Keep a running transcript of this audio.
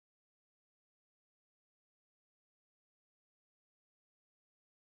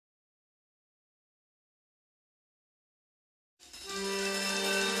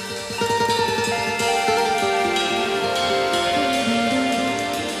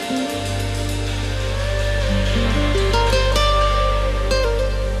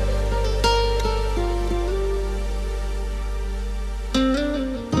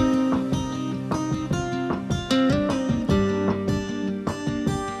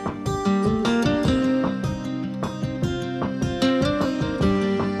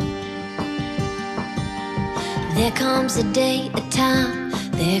There comes a day, a time,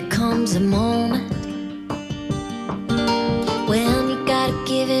 there comes a moment when you gotta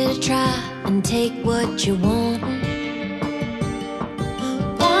give it a try and take what you want.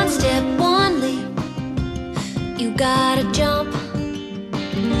 One step, one leap, you gotta jump.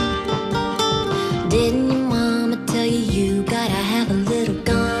 Didn't your mama tell you you gotta have a little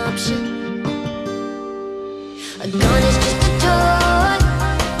gumption? A gun is just a toy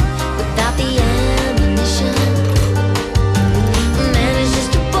without the ammunition. A man is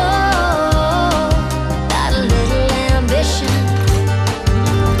just a boy without a little ambition.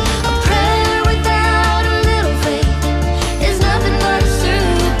 A prayer without a little faith is nothing but a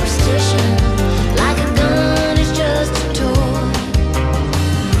superstition. Like a gun is just a toy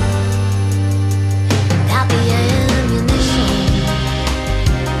without the ammunition.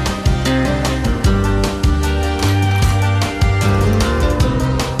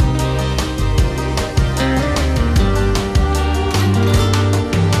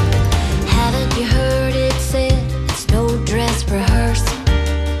 Haven't you heard it said it's no dress rehearsal?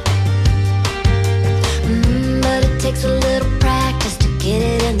 But it takes a little practice to get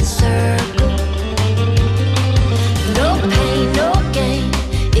it in the circle. No pain, no gain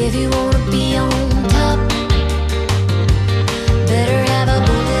if you wanna be on top. Better have a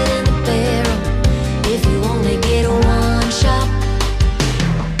bullet in the barrel if you only get one shot.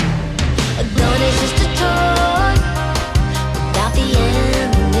 A gun is just a toy without the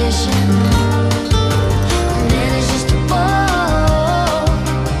ammunition. A man is just a boy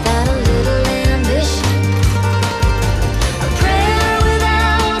without a little ambition. A prayer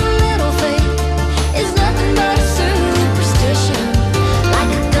without a little faith is nothing but a superstition.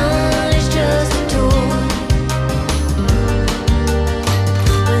 Like a gun is just a toy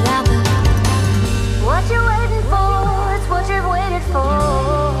without the. What you waiting for? It's what you've waited for.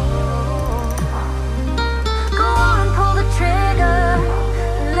 Go on and pull the trigger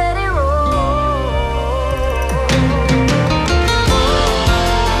and let it roll.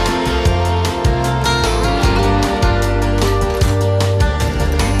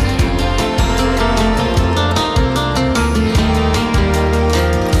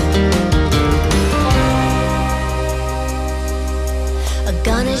 A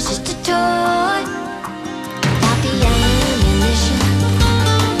gun is just a toy